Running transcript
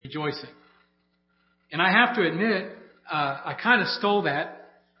rejoicing. And I have to admit, I kind of stole that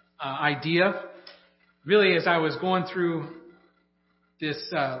idea. Really, as I was going through this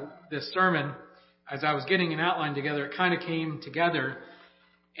sermon, as I was getting an outline together, it kind of came together.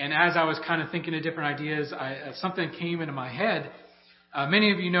 And as I was kind of thinking of different ideas, something came into my head.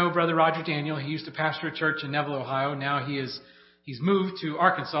 Many of you know Brother Roger Daniel. He used to pastor a church in Neville, Ohio. Now he's moved to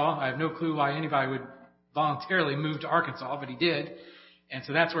Arkansas. I have no clue why anybody would voluntarily move to Arkansas, but he did. And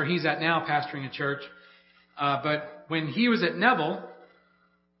so that's where he's at now, pastoring a church. But when he was at Neville,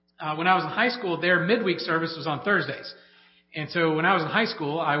 when I was in high school, their midweek service was on Thursdays. And so when I was in high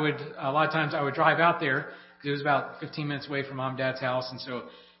school, a lot of times I would drive out there. It was about 15 minutes away from Mom and Dad's house. And so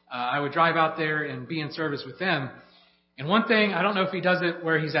I would drive out there and be in service with them. And one thing, I don't know if he does it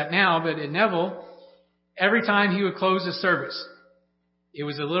where he's at now, but at Neville, every time he would close his service, it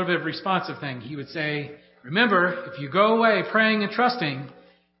was a little bit of a responsive thing. He would say, remember, if you go away praying and trusting,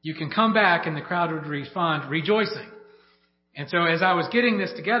 you can come back, and the crowd would respond, rejoicing. And so as I was getting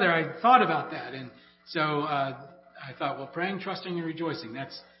this together, I thought about that. And so I thought, well, praying, trusting, and rejoicing,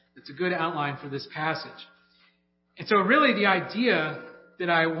 that's a good outline for this passage. And so really the idea that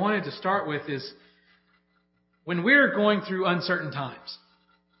I wanted to start with is when we're going through uncertain times,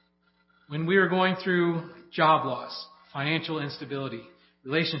 when we're going through job loss, financial instability,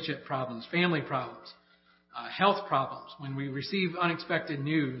 relationship problems, family problems, health problems, when we receive unexpected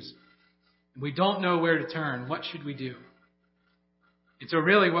news and we don't know where to turn, what should we do? And so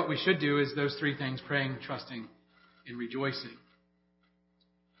really what we should do is those three things: praying, trusting, and rejoicing.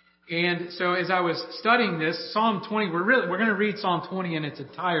 And so as I was studying this, Psalm 20, we're going to read Psalm 20 in its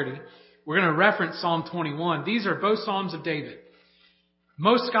entirety. We're going to reference Psalm 21. These are both Psalms of David.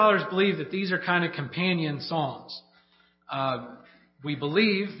 Most scholars believe that these are kind of companion Psalms. We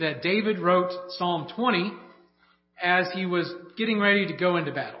believe that David wrote Psalm 20 as he was getting ready to go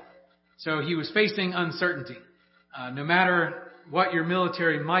into battle. So he was facing uncertainty. No matter what your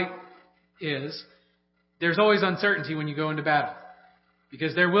military might is, there's always uncertainty when you go into battle,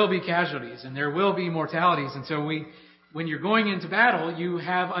 because there will be casualties and there will be mortalities. And so when you're going into battle, you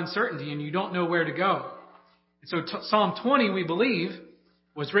have uncertainty and you don't know where to go. And so Psalm 20, we believe,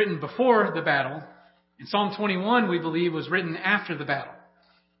 was written before the battle. And Psalm 21, we believe, was written after the battle.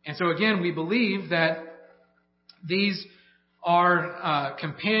 And so again, we believe that these are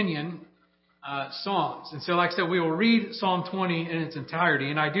companion Psalms. And so like I said, we will read Psalm 20 in its entirety.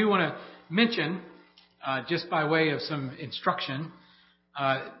 And I do want to mention, just by way of some instruction,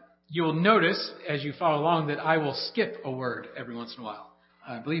 you'll notice as you follow along that I will skip a word every once in a while.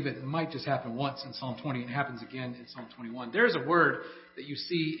 I believe it might just happen once in Psalm 20 and it happens again in Psalm 21. There's a word that you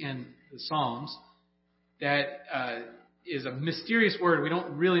see in the Psalms that is a mysterious word. We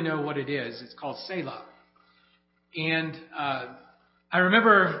don't really know what it is. It's called Selah. And I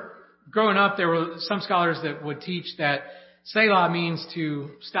remember growing up, there were some scholars that would teach that Selah means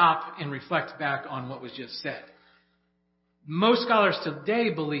to stop and reflect back on what was just said. Most scholars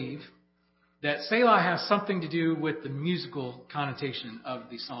today believe that Selah has something to do with the musical connotation of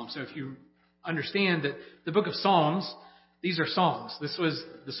the Psalm. So if you understand that the book of Psalms, these are songs. This was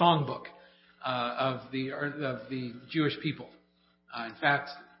the song book of the Jewish people. In fact,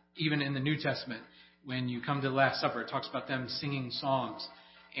 even in the New Testament, when you come to the Last Supper, it talks about them singing songs.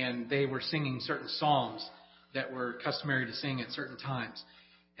 And they were singing certain psalms that were customary to sing at certain times.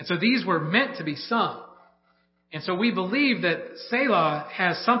 And so these were meant to be sung. And so we believe that Selah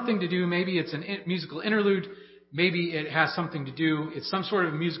has something to do, maybe it's a musical interlude, maybe it has something to do, it's some sort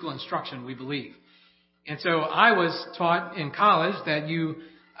of musical instruction, we believe. And so I was taught in college that you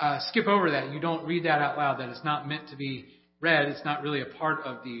skip over that. You don't read that out loud, that it's not meant to be read. It's not really a part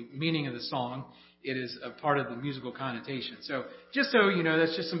of the meaning of the song. It is a part of the musical connotation. So just so you know,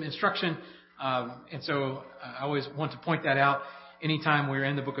 that's just some instruction. And so I always want to point that out anytime we're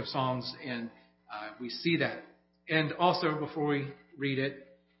in the book of Psalms and we see that. And also, before we read it,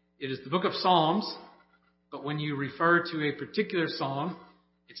 it is the book of Psalms, but when you refer to a particular psalm,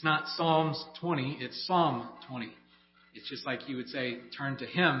 it's not Psalms 20, it's Psalm 20. It's just like you would say, turn to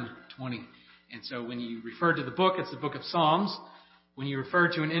hymn 20. And so when you refer to the book, it's the book of Psalms. When you refer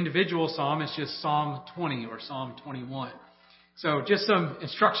to an individual psalm, it's just Psalm 20 or Psalm 21. So just some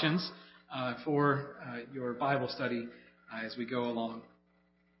instructions for your Bible study as we go along.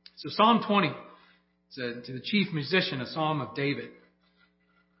 So Psalm 20. To the chief musician, a psalm of David.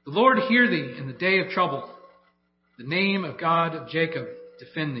 The Lord hear thee in the day of trouble. The name of God of Jacob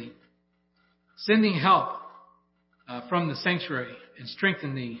defend thee. Send thee help from the sanctuary and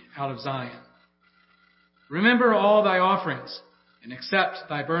strengthen thee out of Zion. Remember all thy offerings and accept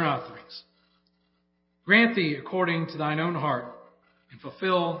thy burnt offerings. Grant thee according to thine own heart and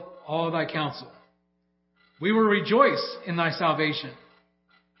fulfill all thy counsel. We will rejoice in thy salvation.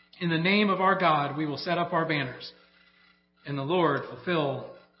 In the name of our God, we will set up our banners, and the Lord fulfill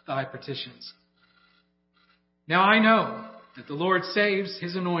thy petitions. Now I know that the Lord saves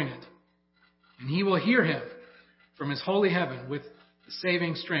his anointed, and he will hear him from his holy heaven with the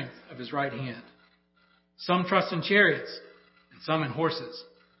saving strength of his right hand. Some trust in chariots, and some in horses,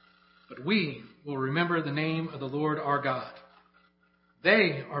 but we will remember the name of the Lord our God.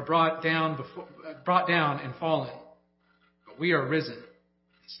 They are brought down and fallen, but we are risen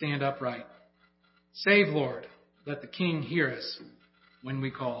and stand upright. Save, Lord, let the King hear us when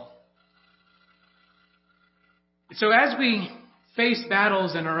we call. So as we face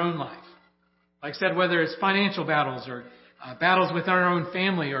battles in our own life, like I said, whether it's financial battles or battles with our own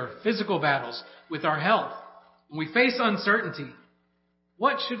family or physical battles with our health, when we face uncertainty,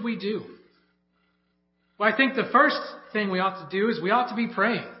 what should we do? Well, I think the first thing we ought to do is we ought to be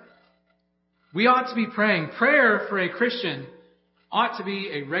praying. We ought to be praying. Prayer for a Christian ought to be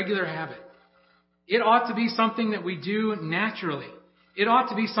a regular habit. It ought to be something that we do naturally. It ought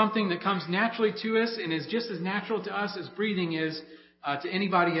to be something that comes naturally to us and is just as natural to us as breathing is to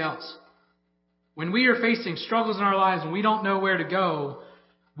anybody else. When we are facing struggles in our lives and we don't know where to go,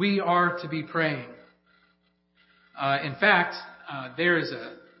 we are to be praying. In fact, there's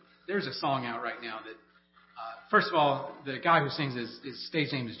a song out right now that, first of all, the guy who sings his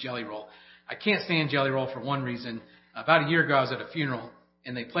stage name is Jelly Roll. I can't stand Jelly Roll for one reason. About a year ago, I was at a funeral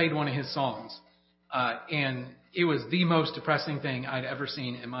and they played one of his songs, and it was the most depressing thing I'd ever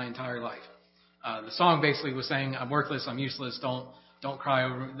seen in my entire life. The song basically was saying, "I'm worthless, I'm useless, don't cry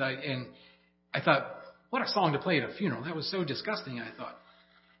over me." And I thought, what a song to play at a funeral. That was so disgusting, I thought.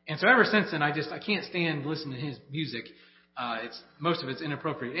 And so ever since then, I can't stand listening to his music. Most of it's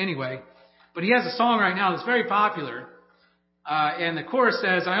inappropriate anyway. But he has a song right now that's very popular. And the chorus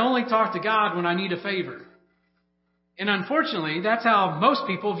says, "I only talk to God when I need a favor." And unfortunately, that's how most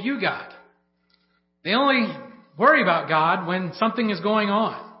people view God. They only worry about God when something is going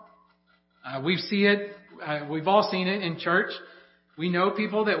on. We've all seen it in church. We know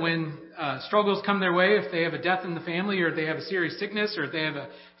people that when struggles come their way, if they have a death in the family or if they have a serious sickness or if they have a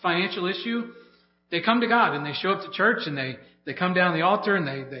financial issue, they come to God and they show up to church and they come down the altar and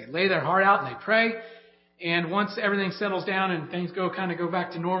they lay their heart out and they pray. And once everything settles down and things go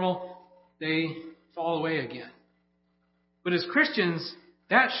back to normal, they fall away again. But as Christians,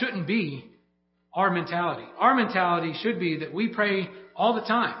 that shouldn't be our mentality. Our mentality should be that we pray all the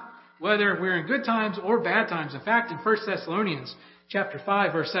time, whether we're in good times or bad times. In fact, in 1 Thessalonians chapter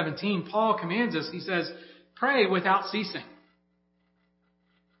 5, verse 17, Paul commands us, he says, pray without ceasing.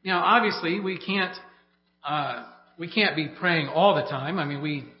 Now, obviously, we can't be praying all the time.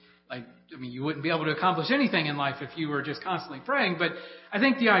 You wouldn't be able to accomplish anything in life if you were just constantly praying. But I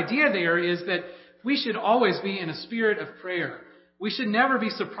think the idea there is that we should always be in a spirit of prayer. We should never be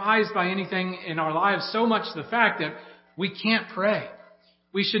surprised by anything in our lives, so much the fact that we can't pray.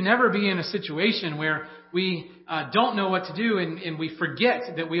 We should never be in a situation where we don't know what to do and we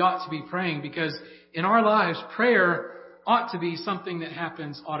forget that we ought to be praying, because in our lives, prayer ought to be something that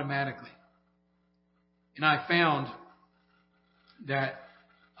happens automatically. And I found that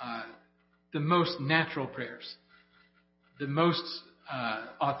the most natural prayers, the most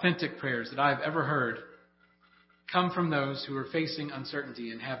authentic prayers that I've ever heard come from those who are facing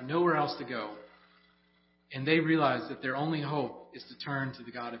uncertainty and have nowhere else to go. And they realize that their only hope is to turn to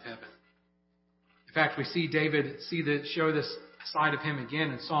the God of heaven. In fact, we see David show this side of him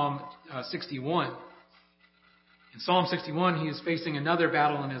again in Psalm 61. In Psalm 61, he is facing another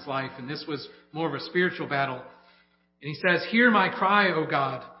battle in his life, and this was more of a spiritual battle. And he says, "Hear my cry, O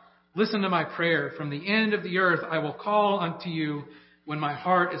God. Listen to my prayer. From the end of the earth I will call unto you when my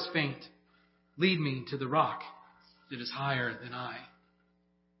heart is faint. Lead me to the rock that is higher than I."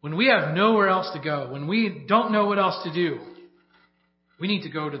 When we have nowhere else to go, when we don't know what else to do, we need to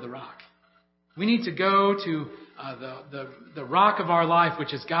go to the rock. We need to go to the rock of our life,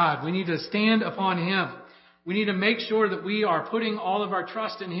 which is God. We need to stand upon Him. We need to make sure that we are putting all of our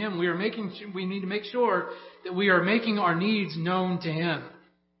trust in Him. We need to make sure that we are making our needs known to Him.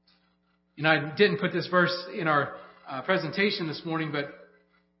 And I didn't put this verse in our presentation this morning, but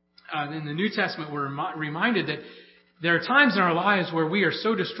in the New Testament we're reminded that there are times in our lives where we are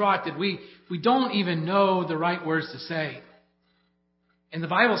so distraught that we don't even know the right words to say. And the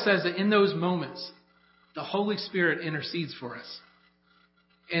Bible says that in those moments, the Holy Spirit intercedes for us.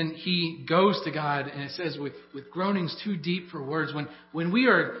 And He goes to God, and it says with groanings too deep for words. When we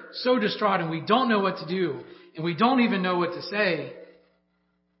are so distraught and we don't know what to do, and we don't even know what to say,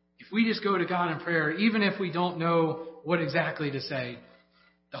 if we just go to God in prayer, even if we don't know what exactly to say,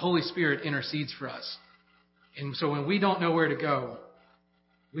 the Holy Spirit intercedes for us. And so when we don't know where to go,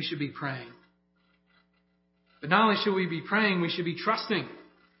 we should be praying. But not only should we be praying, we should be trusting.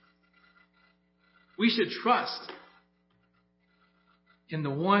 We should trust in the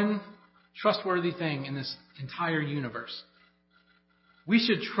one trustworthy thing in this entire universe. We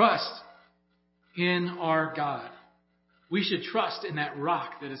should trust in our God. We should trust in that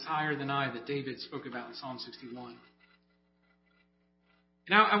rock that is higher than I that David spoke about in Psalm 61.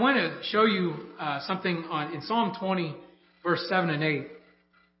 Now, I want to show you something in Psalm 20, verse 7 and 8.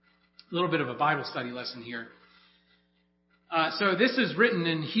 A little bit of a Bible study lesson here. So this is written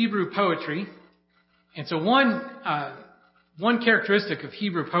in Hebrew poetry. And so one characteristic of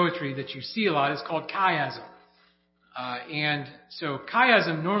Hebrew poetry that you see a lot is called chiasm. And so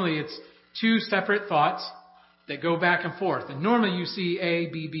chiasm, normally it's two separate thoughts that go back and forth. And normally you see A,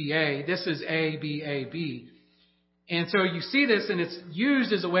 B, B, A. This is A, B, A, B. And so you see this, and it's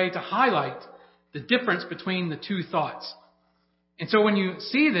used as a way to highlight the difference between the two thoughts. And so when you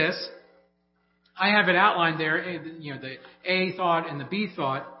see this, I have it outlined there, the A thought and the B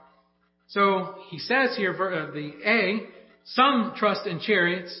thought. So he says here, the A, some trust in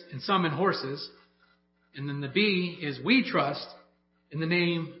chariots and some in horses. And then the B is we trust in the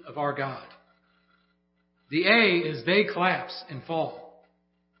name of our God. The A is they collapse and fall.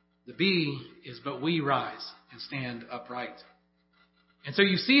 The B is but we rise and stand upright. And so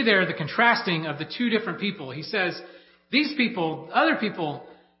you see there the contrasting of the two different people. He says, these people, other people,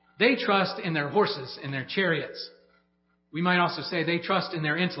 they trust in their horses and their chariots. We might also say they trust in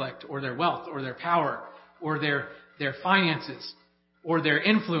their intellect or their wealth or their power or their finances or their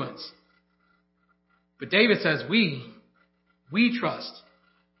influence. But David says, we trust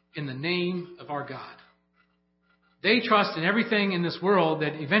in the name of our God. They trust in everything in this world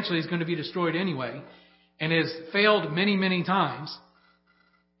that eventually is going to be destroyed anyway and has failed many, many times.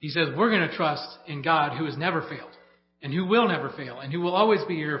 He says, we're going to trust in God who has never failed and who will never fail and who will always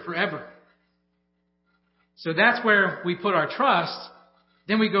be here forever. So that's where we put our trust.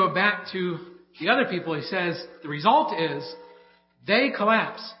 Then we go back to the other people. He says, the result is they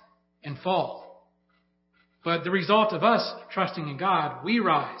collapse and fall. But the result of us trusting in God, we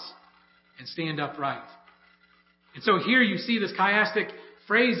rise and stand upright. And so here you see this chiastic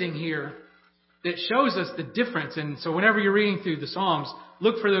phrasing here that shows us the difference. And so whenever you're reading through the Psalms,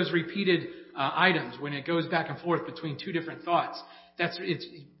 look for those repeated items when it goes back and forth between two different thoughts.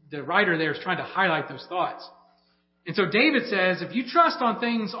 The writer there is trying to highlight those thoughts. And so David says, if you trust on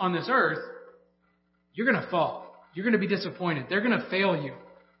things on this earth, you're going to fall. You're going to be disappointed. They're going to fail you.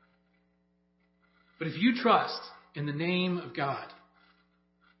 But if you trust in the name of God,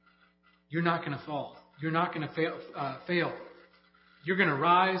 you're not going to fall. You're not going to fail. You're going to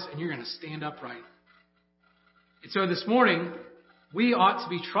rise and you're going to stand upright. And so this morning, we ought to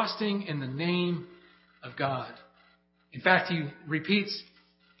be trusting in the name of God. In fact, he repeats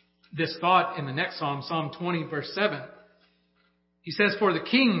this thought in the next Psalm, Psalm 20, verse 7. He says, for the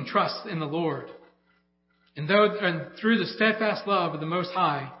king trusts in the Lord, and through the steadfast love of the Most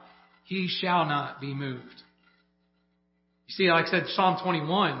High, he shall not be moved. You see, like I said, Psalm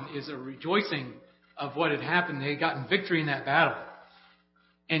 21 is a rejoicing of what had happened. They had gotten victory in that battle.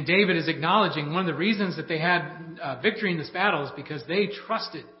 And David is acknowledging one of the reasons that they had victory in this battle is because they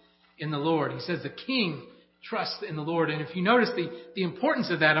trusted in the Lord. He says the king trusts in the Lord. And if you notice the importance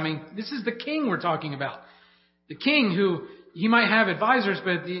of that, I mean, this is the king we're talking about. The king who, he might have advisors,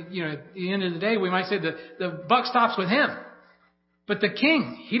 but at the end of the day, we might say the buck stops with him. But the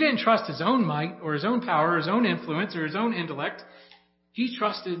king, he didn't trust his own might or his own power or his own influence or his own intellect. He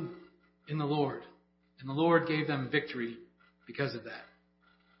trusted in the Lord. And the Lord gave them victory because of that.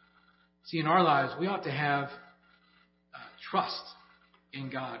 See, in our lives, we ought to have trust in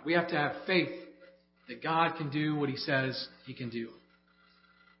God. We have to have faith that God can do what he says he can do.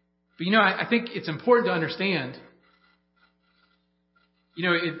 But I think it's important to understand,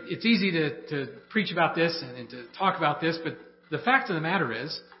 it's easy to preach about this and to talk about this, but the fact of the matter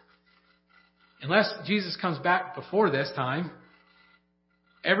is, unless Jesus comes back before this time,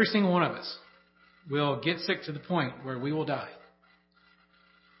 every single one of us will get sick to the point where we will die.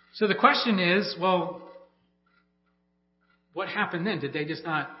 So the question is, well, what happened then? Did they just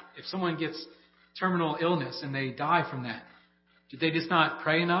not, if someone gets terminal illness and they die from that, did they just not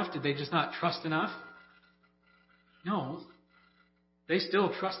pray enough? Did they just not trust enough? No. They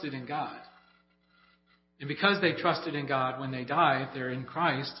still trusted in God. And because they trusted in God when they die, if they're in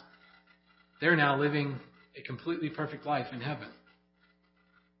Christ, they're now living a completely perfect life in heaven.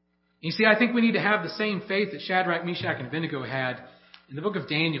 You see, I think we need to have the same faith that Shadrach, Meshach, and Abednego had in the book of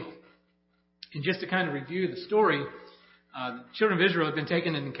Daniel. And just to kind of review the story, The children of Israel had been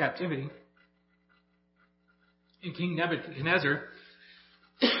taken into captivity. And King Nebuchadnezzar,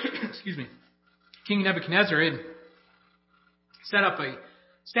 King Nebuchadnezzar had set up a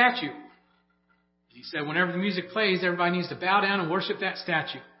statue. He said, whenever the music plays, everybody needs to bow down and worship that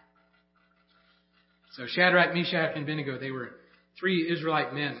statue. So Shadrach, Meshach, and Abednego, they were 3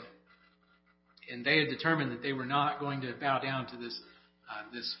 Israelite men. And they had determined that they were not going to bow down to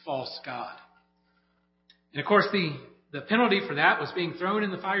this false god. And of course, the penalty for that was being thrown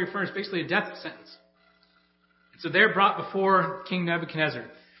in the fiery furnace, basically a death sentence. And so they're brought before King Nebuchadnezzar.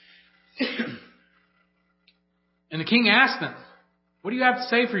 And the king asked them, what do you have to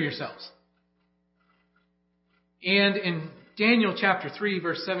say for yourselves? And in Daniel chapter 3,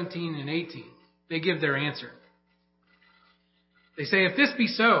 verse 17 and 18, they give their answer. They say, if this be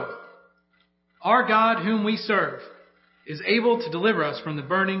so, our God whom we serve is able to deliver us from the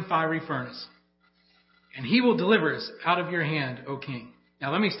burning fiery furnace. And he will deliver us out of your hand, O king.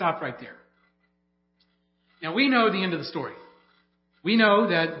 Now let me stop right there. Now we know the end of the story. We know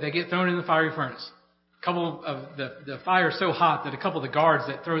that they get thrown in the fiery furnace. A couple of the fire is so hot that a couple of the guards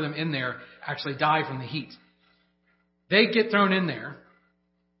that throw them in there actually die from the heat. They get thrown in there.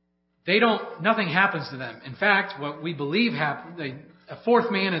 Nothing happens to them. In fact, what we believe happened, a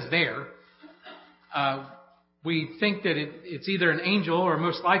 4th man is there. We think that it's either an angel or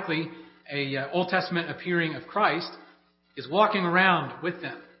most likely a Old Testament appearing of Christ is walking around with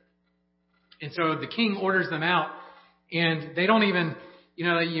them. And so the king orders them out, and they don't even,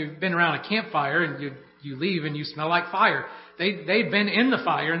 you've been around a campfire and you leave and you smell like fire. They've been in the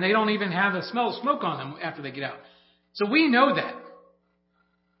fire and they don't even have a smell of smoke on them after they get out. So we know that.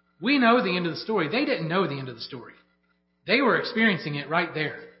 We know the end of the story. They didn't know the end of the story. They were experiencing it right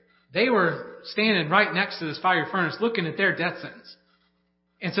there. They were standing right next to this fiery furnace looking at their death sentence.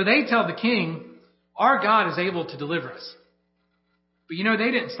 And so they tell the king, our God is able to deliver us. But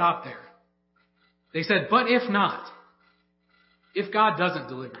they didn't stop there. They said, but if not, if God doesn't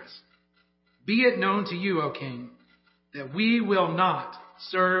deliver us, be it known to you, O king, that we will not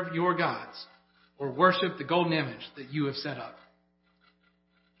serve your gods or worship the golden image that you have set up.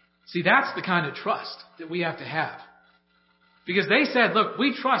 See, that's the kind of trust that we have to have. Because they said, look,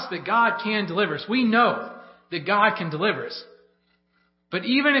 we trust that God can deliver us. We know that God can deliver us. But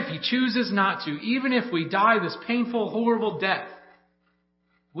even if he chooses not to, even if we die this painful, horrible death,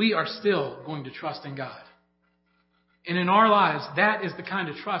 we are still going to trust in God. And in our lives, that is the kind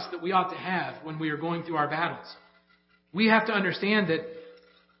of trust that we ought to have when we are going through our battles. We have to understand that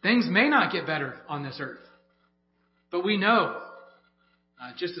things may not get better on this earth. But we know,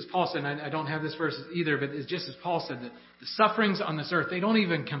 just as Paul said, and I don't have this verse either, but it's just as Paul said, that the sufferings on this earth, they don't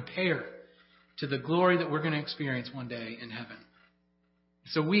even compare to the glory that we're going to experience one day in heaven.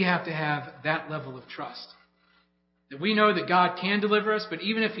 So we have to have that level of trust. That we know that God can deliver us, but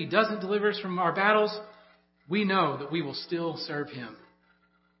even if he doesn't deliver us from our battles, we know that we will still serve him.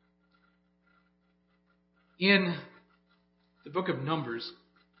 In the book of Numbers,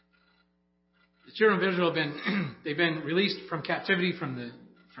 the children of Israel they've been released from captivity, from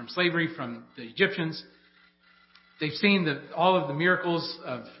slavery, from the Egyptians. They've seen all of the miracles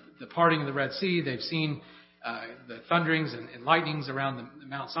of the parting of the Red Sea. They've seen the thunderings and lightnings around the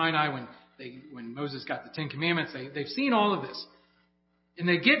Mount Sinai when Moses got the 10 Commandments. They've seen all of this. And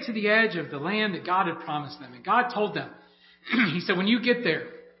they get to the edge of the land that God had promised them. And God told them, he said, when you get there,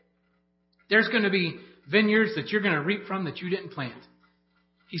 there's going to be vineyards that you're going to reap from that you didn't plant.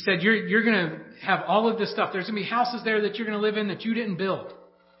 He said, you're going to have all of this stuff. There's going to be houses there that you're going to live in that you didn't build. And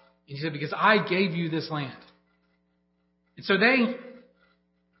he said, because I gave you this land. And so they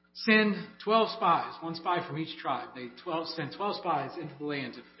send 12 spies, one spy from each tribe. They send 12 spies into the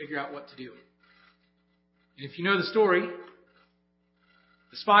land to figure out what to do. And if you know the story,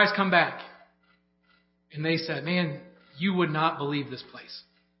 the spies come back and they said, man, you would not believe this place.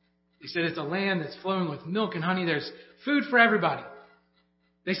 They said it's a land that's flowing with milk and honey. There's food for everybody.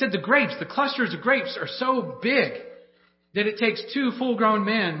 They said the clusters of grapes are so big that it takes 2 full-grown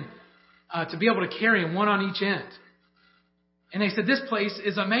men to be able to carry them, one on each end. And they said, this place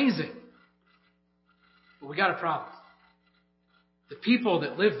is amazing. But we got a problem. The people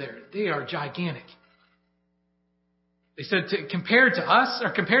that live there, they are gigantic. They said, compared to us,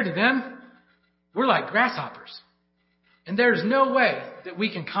 or compared to them, we're like grasshoppers. And there's no way that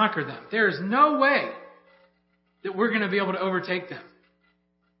we can conquer them. There is no way that we're going to be able to overtake them.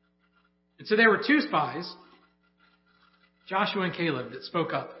 And so there were 2 spies, Joshua and Caleb, that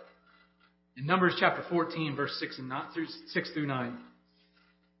spoke up. In Numbers chapter 14, verse 6 through 9.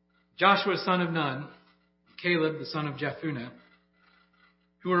 Joshua, son of Nun, Caleb, the son of Jephunneh,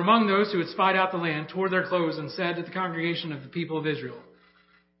 who were among those who had spied out the land, tore their clothes and said to the congregation of the people of Israel,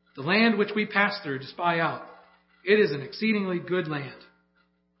 "The land which we passed through to spy out, it is an exceedingly good land.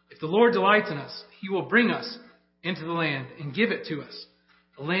 If the Lord delights in us, he will bring us into the land and give it to us,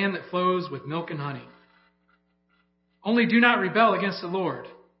 a land that flows with milk and honey. Only do not rebel against the Lord,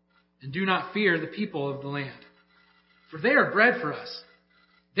 and do not fear the people of the land. For they are bread for us.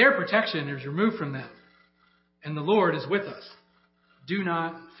 Their protection is removed from them, and the Lord is with us. Do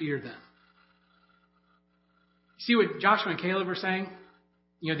not fear them." See what Joshua and Caleb were saying?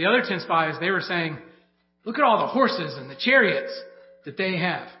 The other 10 spies, they were saying, "Look at all the horses and the chariots that they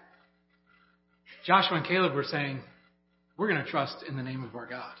have." Joshua and Caleb were saying, "We're going to trust in the name of our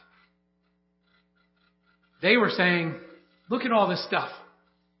God." They were saying, "Look at all this stuff."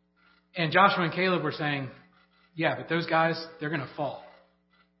 And Joshua and Caleb were saying, "Yeah, but those guys, they're going to fall.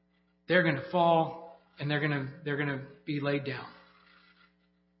 They're going to fall, and they're going to be laid down."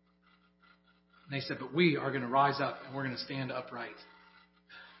 And they said, "But we are going to rise up, and we're going to stand upright."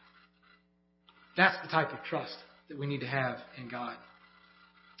 That's the type of trust that we need to have in God.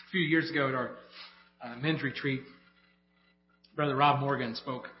 A few years ago at our men's retreat, Brother Rob Morgan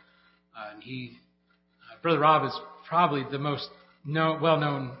spoke. Brother Rob is probably the most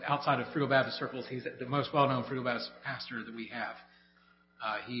well-known outside of Frugal Baptist circles. He's the most well-known Frugal Baptist pastor that we have.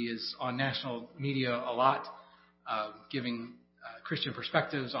 He is on national media a lot, giving Christian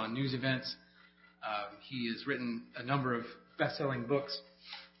perspectives on news events. He has written a number of best-selling books.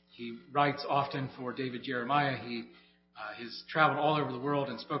 He writes often for David Jeremiah. He has traveled all over the world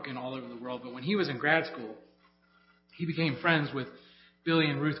and spoken all over the world. But when he was in grad school, he became friends with Billy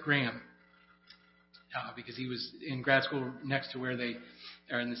and Ruth Graham because he was in grad school next to where they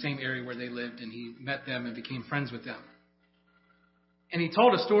are, in the same area where they lived, and he met them and became friends with them. And he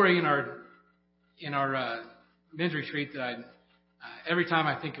told a story in our men's retreat that every time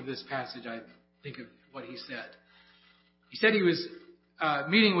I think of this passage, I think of what he said. He said he was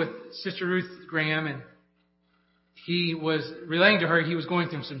meeting with Sister Ruth Graham, and he was relaying to her he was going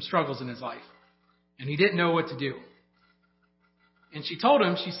through some struggles in his life, and he didn't know what to do. And she told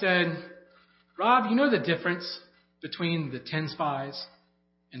him, she said, "Rob, you know the difference between the 10 spies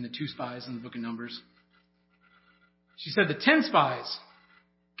and the 2 spies in the book of Numbers?" She said the 10 spies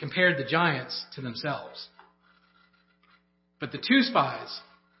compared the giants to themselves, but the 2 spies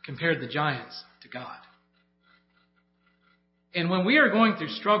compared the giants to God. And when we are going through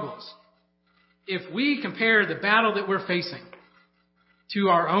struggles, if we compare the battle that we're facing to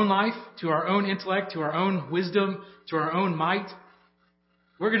our own life, to our own intellect, to our own wisdom, to our own might,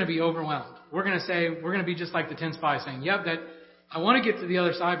 we're going to be overwhelmed. We're going to be just like the 10 spies saying, "Yep, that I want to get to the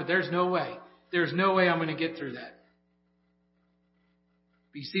other side, but there's no way. There's no way I'm going to get through that."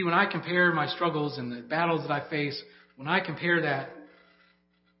 But you see, when I compare my struggles and the battles that I face, when I compare that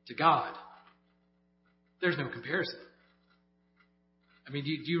to God, there's no comparison. Do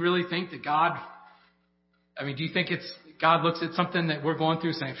you really think that God, do you think God looks at something that we're going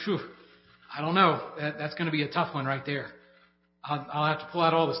through saying, "Phew, I don't know, that's going to be a tough one right there. I'll have to pull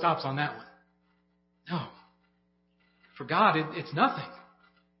out all the stops on that one"? No. For God, it's nothing.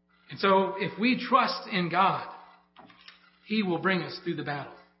 And so if we trust in God, he will bring us through the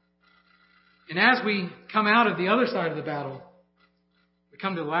battle. And as we come out of the other side of the battle, we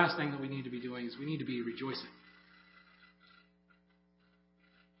come to the last thing that we need to be doing is we need to be rejoicing.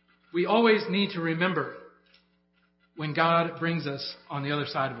 We always need to remember when God brings us on the other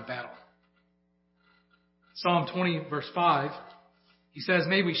side of a battle. Psalm 20, verse 5, he says,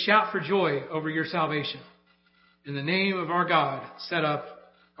 "May we shout for joy over your salvation. In the name of our God, set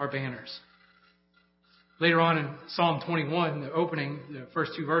up our banners." Later on in Psalm 21, the opening, the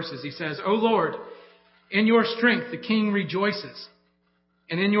first 2 verses, he says, "O Lord, in your strength the king rejoices,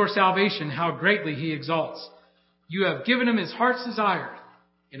 and in your salvation how greatly he exalts. You have given him his heart's desire,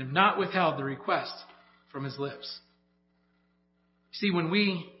 and have not withheld the request from his lips." See, when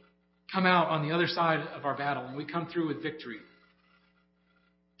we come out on the other side of our battle and we come through with victory,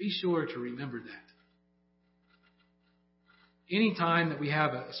 be sure to remember that. Any time that we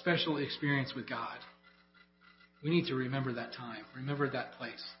have a special experience with God, we need to remember that time, remember that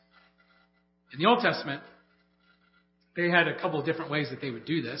place. In the Old Testament, they had a couple of different ways that they would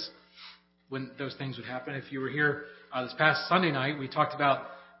do this when those things would happen. If you were here this past Sunday night, we talked about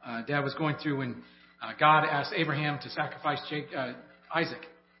Dad was going through when God asked Abraham to sacrifice Isaac.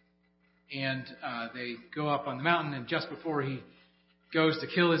 And they go up on the mountain, and just before he goes to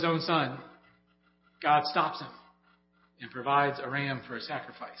kill his own son, God stops him and provides a ram for a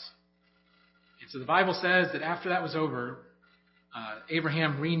sacrifice. And so the Bible says that after that was over,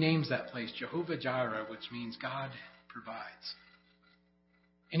 Abraham renames that place Jehovah Jireh, which means God provides.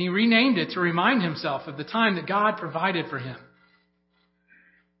 And he renamed it to remind himself of the time that God provided for him.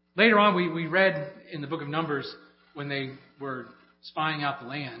 Later on, we read in the book of Numbers when they were spying out the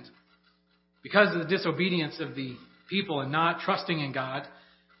land, because of the disobedience of the people and not trusting in God,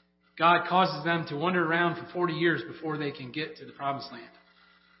 God causes them to wander around for 40 years before they can get to the promised land.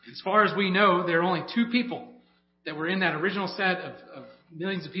 As far as we know, there are only 2 people that were in that original set of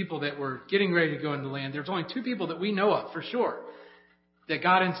millions of people that were getting ready to go into the land. There's only 2 people that we know of for sure that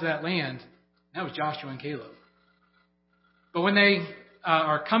got into that land. That was Joshua and Caleb. But when they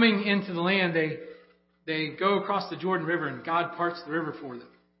are coming into the land, they go across the Jordan River, and God parts the river for them.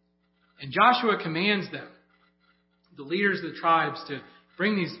 And Joshua commands them, the leaders of the tribes, to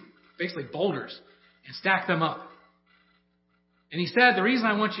bring these basically boulders and stack them up. And he said, the reason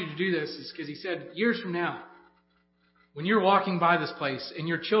I want you to do this is because he said, years from now, when you're walking by this place and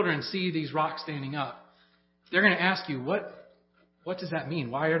your children see these rocks standing up, they're going to ask you, what does that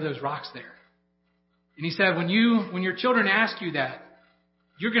mean? Why are those rocks there? And he said, when your children ask you that,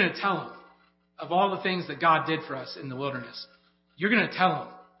 you're going to tell them of all the things that God did for us in the wilderness. You're going to tell them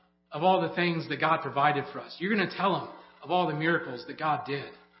of all the things that God provided for us. You're going to tell them of all the miracles that God did.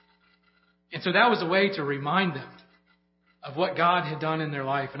 And so that was a way to remind them of what God had done in their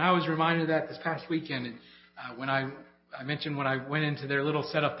life. And I was reminded of that this past weekend. And when I mentioned when I went into their little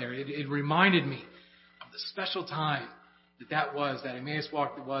setup there, it reminded me of the special time that was, that Emmaus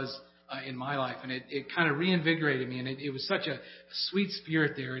walk that was in my life. And it kind of reinvigorated me. And it was such a sweet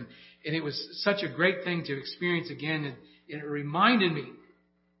spirit there. And it was such a great thing to experience again. And it reminded me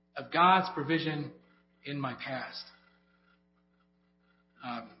of God's provision in my past.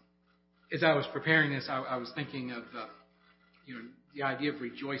 As I was preparing this, I was thinking of the idea of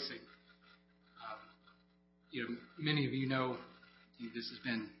rejoicing. Many of you know this has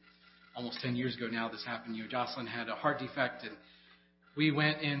been almost 10 years ago now. This happened. Jocelyn had a heart defect, and we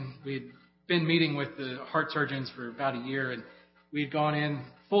went in. We had been meeting with the heart surgeons for about a year, and we had gone in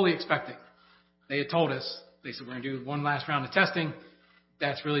fully expecting. They had told us, they said, we're going to do one last round of testing.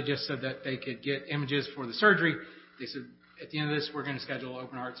 That's really just so that they could get images for the surgery. They said, at the end of this, we're going to schedule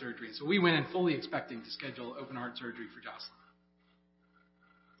open heart surgery. So we went in fully expecting to schedule open heart surgery for Jocelyn.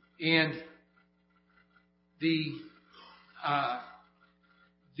 And the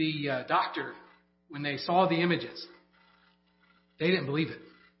doctor, when they saw the images, they didn't believe it.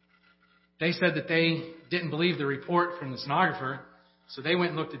 They said that they didn't believe the report from the sonographer, so they went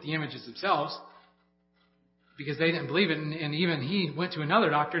and looked at the images themselves because they didn't believe it. And even he went to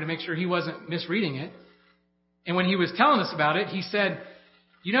another doctor to make sure he wasn't misreading it. And when he was telling us about it, he said,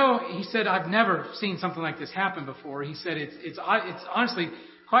 I've never seen something like this happen before. He said, it's honestly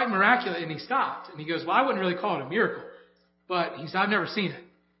quite miraculous. And he stopped. And he goes, well, I wouldn't really call it a miracle. But he said, I've never seen it.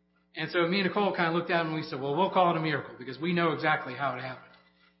 And so me and Nicole kind of looked at him and we said, well, we'll call it a miracle because we know exactly how it happened.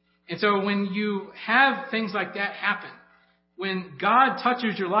 And so when you have things like that happen, when God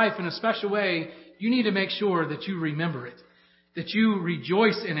touches your life in a special way, you need to make sure that you remember it, that you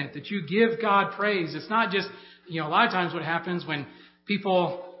rejoice in it, that you give God praise. It's not just, a lot of times what happens when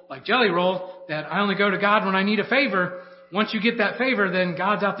people like Jelly Roll, that I only go to God when I need a favor. Once you get that favor, then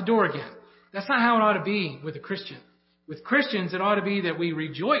God's out the door again. That's not how it ought to be with a Christian. With Christians, it ought to be that we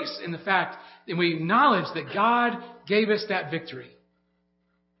rejoice in the fact that we acknowledge that God gave us that victory.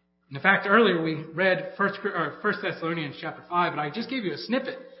 And in fact, earlier we read 1 Thessalonians chapter 5, but I just gave you a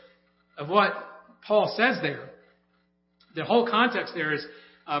snippet of what Paul says there. The whole context there is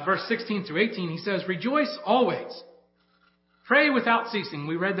verse 16 through 18. He says, rejoice always. Pray without ceasing.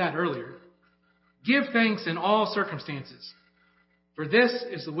 We read that earlier. Give thanks in all circumstances. For this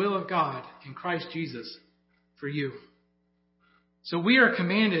is the will of God in Christ Jesus for you. So we are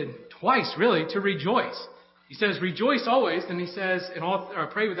commanded twice, really, to rejoice. He says, rejoice always. Then he says,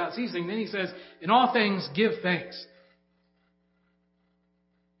 pray without ceasing. Then he says, in all things, give thanks.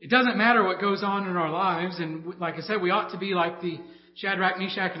 It doesn't matter what goes on in our lives. And like I said, we ought to be like the Shadrach,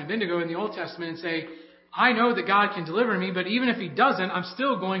 Meshach, and Abednego in the Old Testament and say, I know that God can deliver me, but even if he doesn't, I'm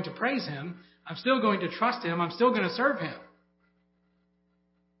still going to praise him. I'm still going to trust him. I'm still going to serve him.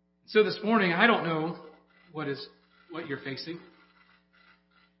 So this morning, I don't know what you're facing.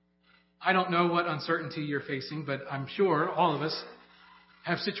 I don't know what uncertainty you're facing, but I'm sure all of us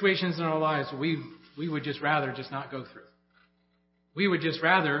have situations in our lives we would just rather just not go through. We would just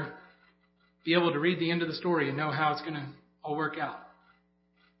rather be able to read the end of the story and know how it's going to all work out.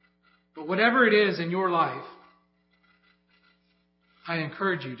 But whatever it is in your life, I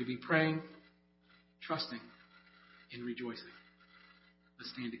encourage you to be praying, trusting, and rejoicing.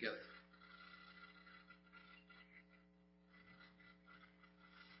 Let's stand together.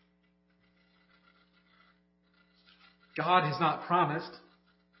 God has not promised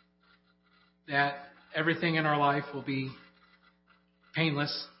that everything in our life will be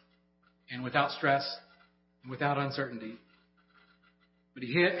painless and without stress and without uncertainty. But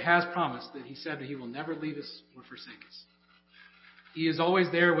He has promised that He said that He will never leave us or forsake us. He is always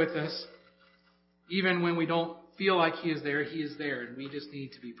there with us. Even when we don't feel like He is there, He is there. And we just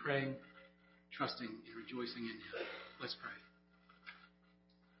need to be praying, trusting, and rejoicing in Him. Let's pray.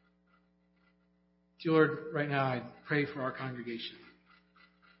 Dear Lord, right now I pray for our congregation.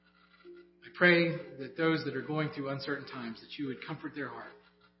 I pray that those that are going through uncertain times, that You would comfort their heart,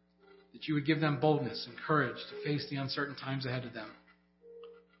 that You would give them boldness and courage to face the uncertain times ahead of them,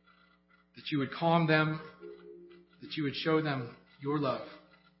 that You would calm them, that You would show them Your love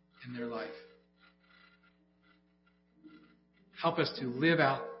in their life. Help us to live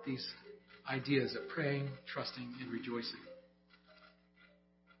out these ideas of praying, trusting, and rejoicing.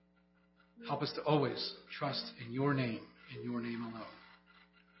 Help us to always trust in Your name and Your name alone.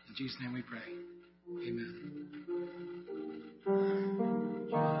 In Jesus' name we pray. Amen.